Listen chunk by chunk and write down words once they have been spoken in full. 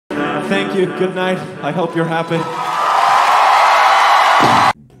Thank you. Good night. I hope you're happy.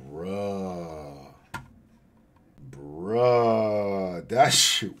 Bruh, that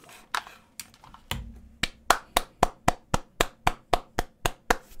shit.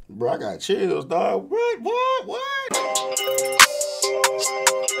 Bro, I got chills, dog. What?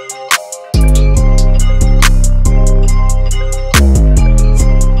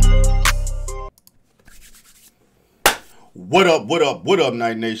 What up,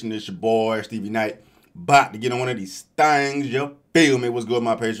 Night Nation? It's your boy, Stevie Knight. About to get on one of these things. You feel me? What's good,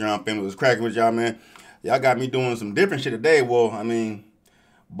 my Patreon family? What's cracking with y'all, man? Y'all got me doing some different shit today. Well, I mean,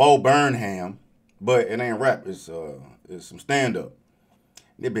 Burnham, but it ain't rap. It's some stand-up.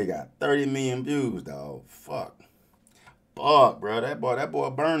 This bitch got 30 million views, dog. Fuck, bro. That boy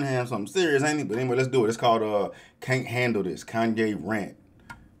Burnham something serious, ain't he? But anyway, let's do it. It's called Can't Handle This, Kanye Rant.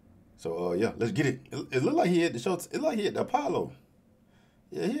 So yeah, let's get it. It looked like he had the show. It looked like he had the Apollo.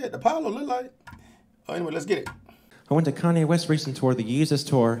 Yeah, he had the Apollo. Look like. Anyway, let's get it. I went to Kanye West's recent tour, the Yeezus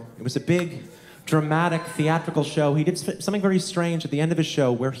tour. It was a big, dramatic, theatrical show. He did something very strange at the end of his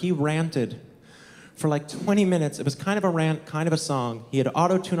show where he ranted for like 20 minutes. It was kind of a rant, kind of a song. He had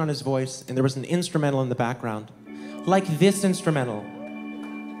auto-tune on his voice, and there was an instrumental in the background. Like this instrumental.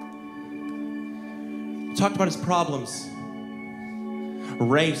 He talked about his problems.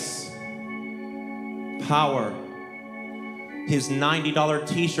 Race. Power. His $90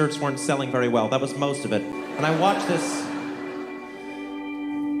 t-shirts weren't selling very well. That was most of it. And I watched this.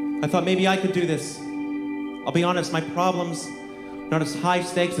 I thought maybe I could do this. I'll be honest, my problems not as high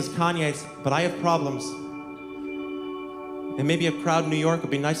stakes as Kanye's, but I have problems. And maybe a crowd in New York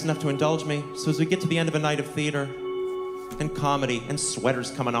would be nice enough to indulge me. So as we get to the end of a night of theater and comedy and sweaters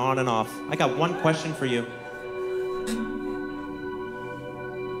coming on and off, I got one question for you.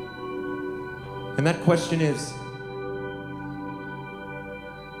 And that question is,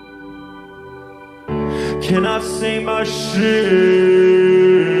 can I say my shit,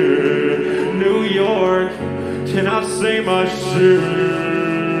 New York? Can I say my shit?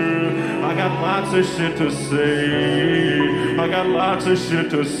 I got lots of shit to say. I got lots of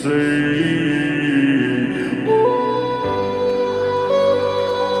shit to say.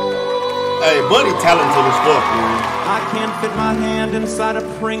 Hey, Buddy talented as fuck, man. I can't fit my hand inside a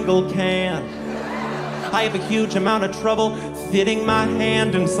Pringle can. I have a huge amount of trouble fitting my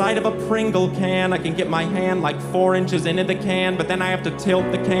hand inside of a Pringle can. I can get my hand like 4 inches into the can, but then I have to tilt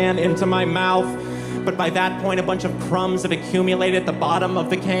the can into my mouth. But by that point, a bunch of crumbs have accumulated at the bottom of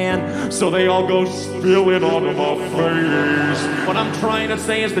the can, so they all go spilling onto my face. What I'm trying to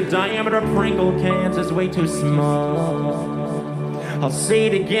say is the diameter of Pringle cans is way too small. I'll say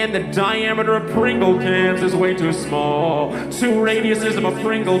it again, the diameter of Pringle cans is way too small. 2 radiuses of a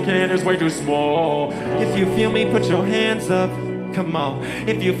Pringle can is way too small. If you feel me, put your hands up. Come on.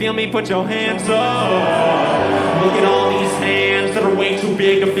 If you feel me, put your hands up. Look at all these hands that are way too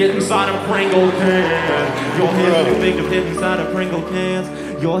big to fit inside a Pringle can. Your hands are too big to fit inside a Pringle cans.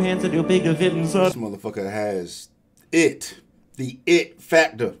 Your hands are too big to fit inside. This motherfucker has the it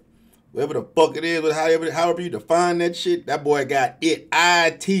factor. Whatever the fuck it is, however you define that shit, that boy got it.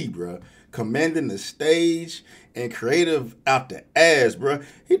 IT, bro. Commanding the stage and creative out the ass, bro.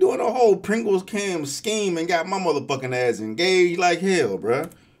 He doing a whole Pringles cam scheme and got my motherfucking ass engaged like hell, bro.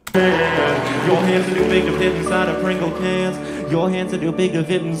 Your hands are too big to fit inside a Pringle cans. Your hands are too big to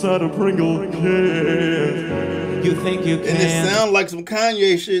fit inside a Pringle can. You think you can. And it sound like some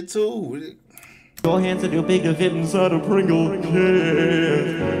Kanye shit, too. Your hands are too big to fit inside a Pringle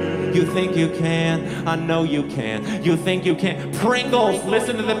can. You think you can? I know you can. You think you can? Pringles,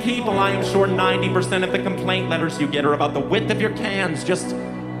 listen to the people. I am sure 90% of the complaint letters you get are about the width of your cans. Just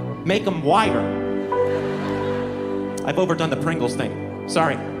make them wider. I've overdone the Pringles thing.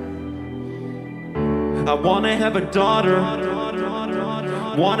 Sorry. I wanna have a daughter.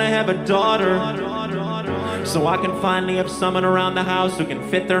 Wanna have a daughter. So I can finally have someone around the house who can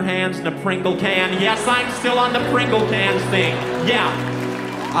fit their hands in a Pringle can. Yes, I'm still on the Pringle cans thing. Yeah.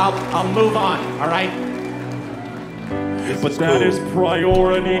 I'll move on, all right? But that is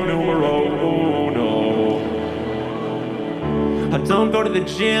priority numero uno. I don't go to the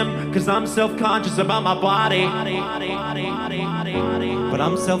gym because I'm self-conscious about my body. But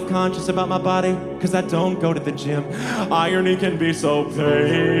I'm self-conscious about my body because I don't go to the gym. Irony can be so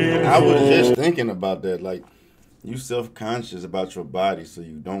painful. I was just thinking about that. Like, you self-conscious about your body so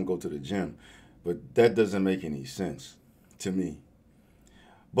you don't go to the gym. But that doesn't make any sense to me.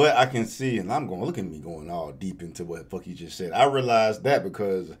 But I can see, and I'm going, look at me going all deep into what the fuck you just said. I realized that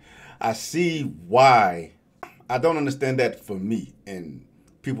because I see why. I don't understand that for me, and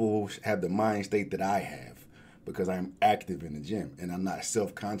people have the mind state that I have. because I'm active in the gym and I'm not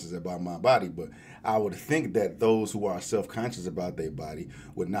self-conscious about my body. But I would think that those who are self-conscious about their body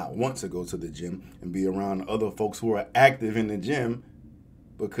would not want to go to the gym and be around other folks who are active in the gym,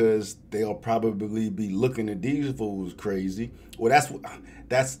 because they'll probably be looking at these fools crazy. Well,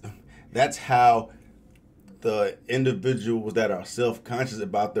 that's how the individuals that are self-conscious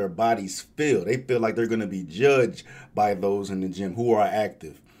about their bodies feel. They feel like they're going to be judged by those in the gym who are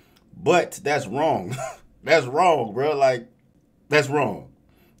active. But that's wrong. That's wrong, bro. Like, that's wrong.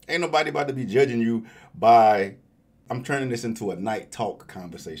 Ain't nobody about to be judging you by, I'm turning this into a night talk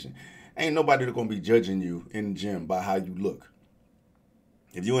conversation. Ain't nobody going to be judging you in the gym by how you look.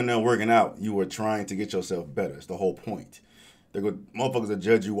 If you in there working out, you are trying to get yourself better. It's the whole point. Motherfuckers will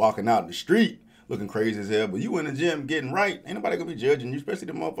judge you walking out in the street looking crazy as hell, but you in the gym getting right, ain't nobody gonna be judging you, especially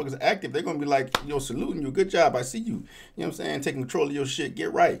the motherfuckers active. They're gonna be like, yo, saluting you, good job, I see you. You know what I'm saying? Taking control of your shit,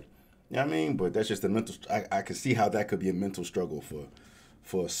 get right. You know what I mean? But that's just a mental, I can see how that could be a mental struggle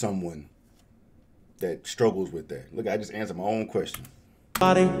for someone that struggles with that. Look, I just answered my own question.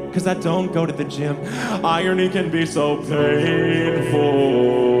 Cause I don't go to the gym. Irony can be so painful.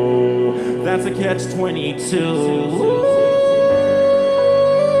 That's a catch-22.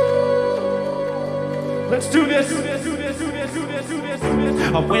 Let's do this.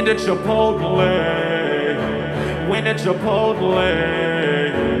 I went to Chipotle.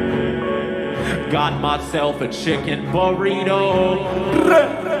 Got myself a chicken burrito.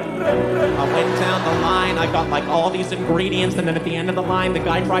 I went down the line, I got like all these ingredients, and then at the end of the line, the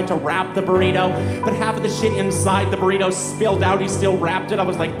guy tried to wrap the burrito, but half of the shit inside the burrito spilled out. He still wrapped it. I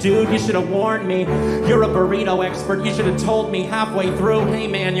was like, dude, you should have warned me. You're a burrito expert. You should have told me halfway through, hey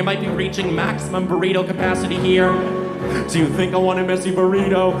man, you might be reaching maximum burrito capacity here. Do you think I want a messy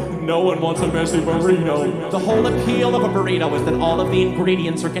burrito? No one wants a messy burrito. The whole appeal of a burrito is that all of the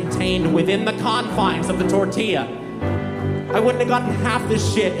ingredients are contained within the confines of the tortilla. I wouldn't have gotten half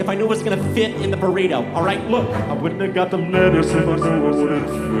this shit if I knew it was gonna fit in the burrito. All right, look. I wouldn't have got the lettuce if I knew it wouldn't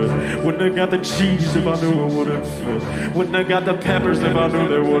fit. Wouldn't have got the cheese if I knew it wouldn't fit. Wouldn't have got the peppers if I knew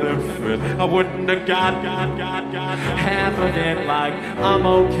they wouldn't fit. I wouldn't have got half of it. Like, I'm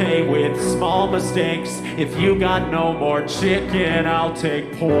okay with small mistakes. If you got no more chicken, I'll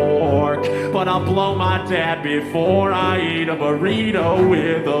take pork. But I'll blow my dad before I eat a burrito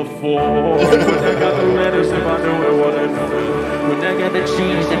with a fork. Wouldn't have got the lettuce if I knew it wouldn't fit. Wouldn't have got the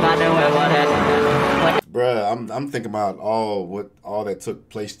cheese if I knew it wouldn't. Bruh, I'm thinking about all that took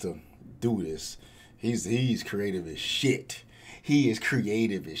place to do this. He's creative as shit. He is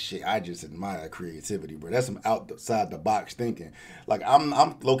creative as shit. I just admire creativity, bro. That's some outside the box thinking. Like,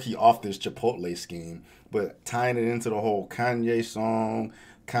 I'm low-key off this Chipotle scheme, but tying it into the whole Kanye song,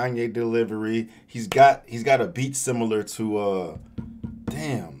 Kanye delivery. He's got a beat similar to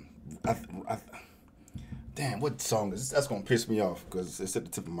damn, what song is this? That's gonna piss me off because it's at the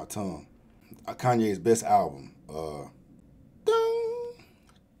tip of my tongue. Kanye's best album.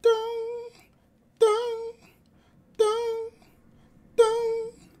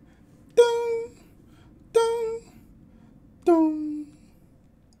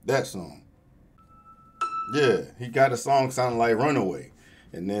 That song. Yeah, he got a song sounding like Runaway.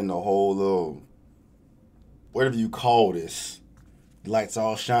 And then the whole little, whatever you call this, lights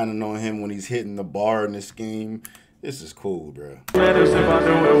all shining on him when he's hitting the bar in the scheme. This is cool, bro. I see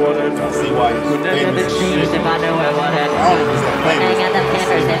why he's famous. I don't know if he's that famous. I got the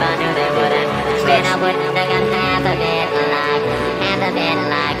peppers if I knew they wouldn't. Then I wouldn't have got half of it like, half of it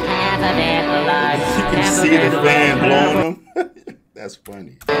like, half of it like. You can see the fan blowing him. That's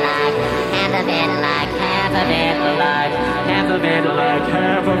funny. Half of it like, half of it like, half of it like,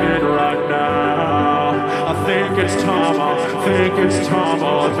 half of it right now. I think it's time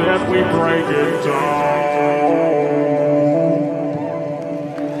that we break it down.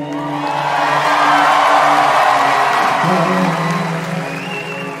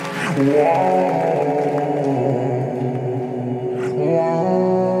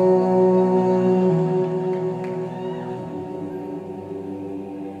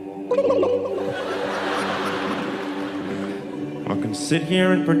 I can sit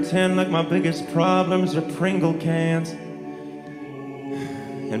here and pretend like my biggest problems are Pringle cans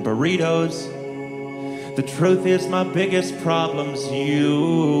and burritos. The truth is my biggest problem's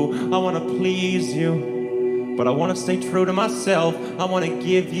you. I want to please you, but I want to stay true to myself. I want to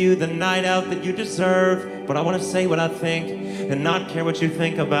give you the night out that you deserve, but I want to say what I think and not care what you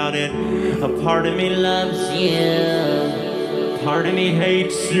think about it. A part of me loves you, part of me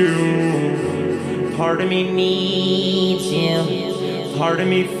hates you, part of me needs you, part of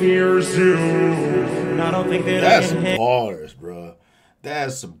me fears you. And I don't think that that's bars, bro.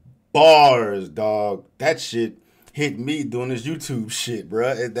 That's Bars, dog. That shit hit me doing this YouTube shit,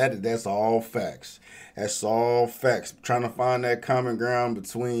 bruh. That's all facts. That's all facts. Trying to find that common ground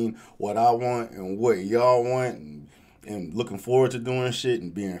between what I want and what y'all want, and looking forward to doing shit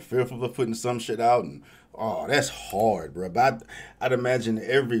and being fearful of putting some shit out. And oh, that's hard, bro. But I'd imagine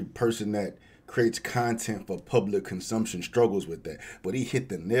every person that creates content for public consumption struggles with that. But he hit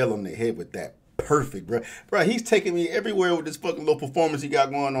the nail on the head with that. Perfect, bro. Bro, he's taking me everywhere with this fucking little performance he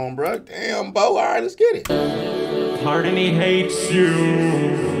got going on, bro. Damn, Bo. All right, let's get it. Part of me hates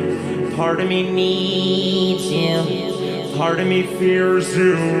you. Part of me needs you. Part of me fears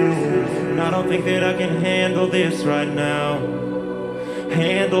you. And I don't think that I can handle this right now.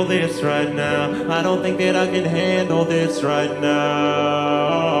 Handle this right now. I don't think that I can handle this right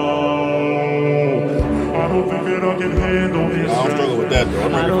now. I don't think that I can handle this. I don't struggle with that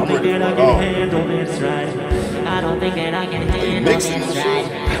though. I don't think that I can handle this right. I don't think that I can handle this right.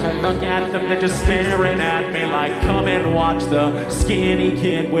 I look at them, they're just staring at me like, come and watch the skinny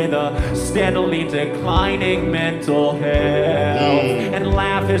kid with a steadily declining mental health, and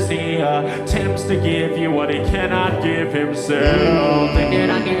laugh as he attempts to give you what he cannot give himself. I don't think that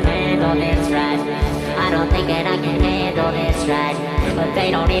I can handle this right. I don't think that I can handle this right. But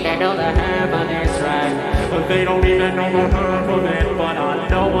they don't even know the herb of this right. But they don't even know the herb of it. But I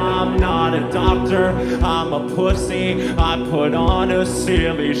know I'm not a doctor, I'm a pussy. I put on a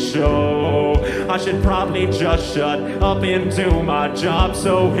silly show. I should probably just shut up and do my job,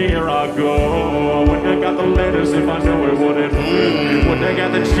 so here I go. When I got the lettuce, if I knew it wouldn't fit. When I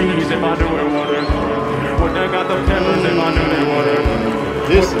got the cheese, if I knew it wouldn't fit. When I got the peppers, if I knew they wouldn't.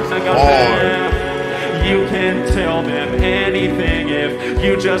 This is hard. You can tell them anything if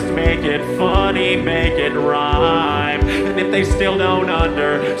you just make it funny, make it rhyme. And if they still don't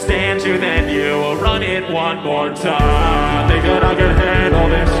understand you, then you will run it one more time. Think that I can handle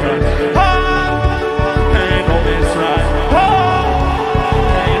this right. Oh, handle this right. Oh,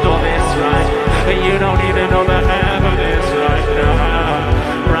 handle this right. But you don't even know the half of this right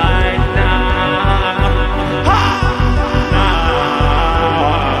now. Right now.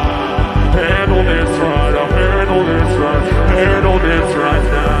 Handle this right. I'll handle this right. Handle this right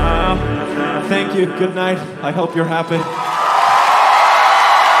now. Thank you. Good night. I hope you're happy.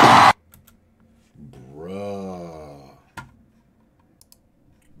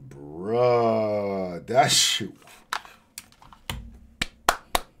 Bruh. That shit.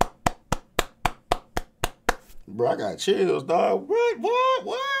 Bro, I got chills, dog. What?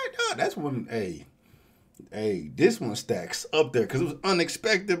 Oh, that's when, hey, this one stacks up there because it was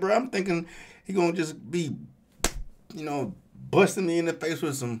unexpected, bro. I'm thinking he gonna just be, busting me in the face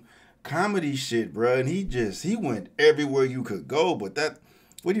with some comedy shit, bro. And he went everywhere you could go. But that,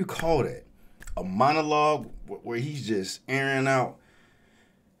 what do you call that? A monologue where he's just airing out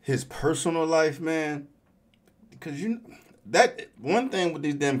his personal life, man. Because that one thing with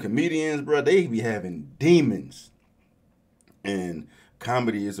these damn comedians, bro, they be having demons. And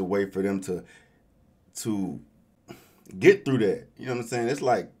comedy is a way for them to get through that. You know what I'm saying? It's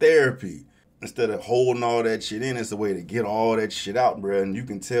like therapy. Instead of holding all that shit in, it's a way to get all that shit out, bro. And you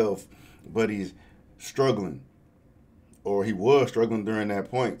can tell if Buddy's struggling, or he was struggling during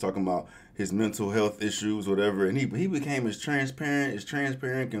that point, talking about his mental health issues, whatever. And he became as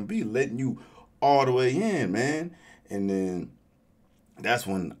transparent can be, letting you all the way in, man. And then that's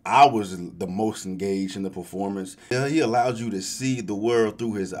when I was the most engaged in the performance. He allowed you to see the world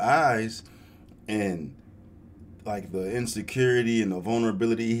through his eyes, and like the insecurity and the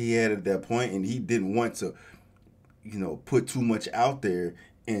vulnerability he had at that point, and he didn't want to, put too much out there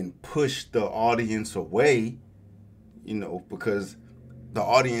and push the audience away, because the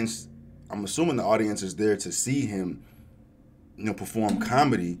audience, I'm assuming the audience is there to see him, perform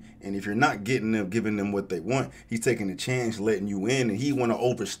comedy. And if you're not giving them what they want, he's taking a chance letting you in, and he want to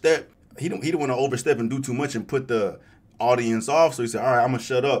overstep. He don't want to overstep and do too much and put the audience off. So he said, all right, I'm gonna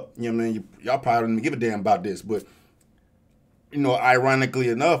shut up. You know what I mean? Y'all probably don't even give a damn about this. But, ironically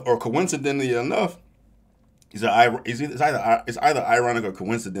enough, or coincidentally enough, it's either ironic or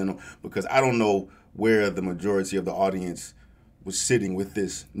coincidental, because I don't know where the majority of the audience was sitting with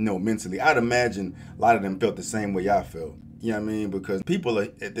this, mentally. I'd imagine a lot of them felt the same way I felt. You know what I mean? Because people are,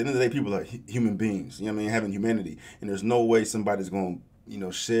 at the end of the day, people are human beings, having humanity. And there's no way somebody's going to,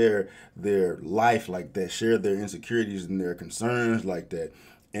 share their life like that, share their insecurities and their concerns like that.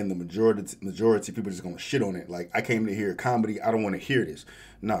 And the majority of people just going to shit on it. Like, I came to hear comedy, I don't want to hear this.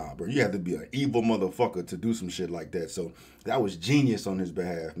 Nah, bro, you have to be an evil motherfucker to do some shit like that. So that was genius on his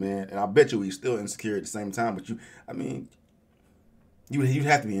behalf, man. And I bet you he's still insecure at the same time. But you'd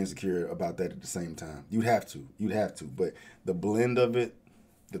have to be insecure about that at the same time. You'd have to. But the blend of it,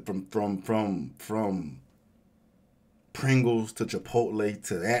 from Pringles to Chipotle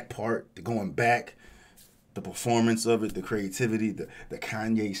to that part, to going back, the performance of it, the creativity, the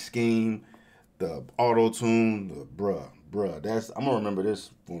Kanye scheme, the auto tune, the bruh. I'm gonna remember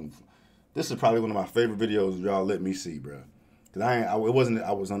this one. This is probably one of my favorite videos y'all let me see, bruh. Cause I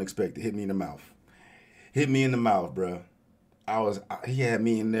was unexpected. Hit me in the mouth. Hit me in the mouth, bruh. He had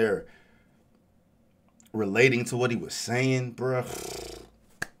me in there relating to what he was saying, bruh.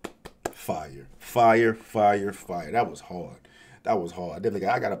 Fire. That was hard. I definitely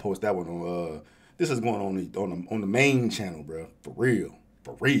I gotta post that one on. This is going on the main channel, bruh. For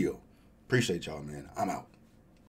real. Appreciate y'all, man. I'm out.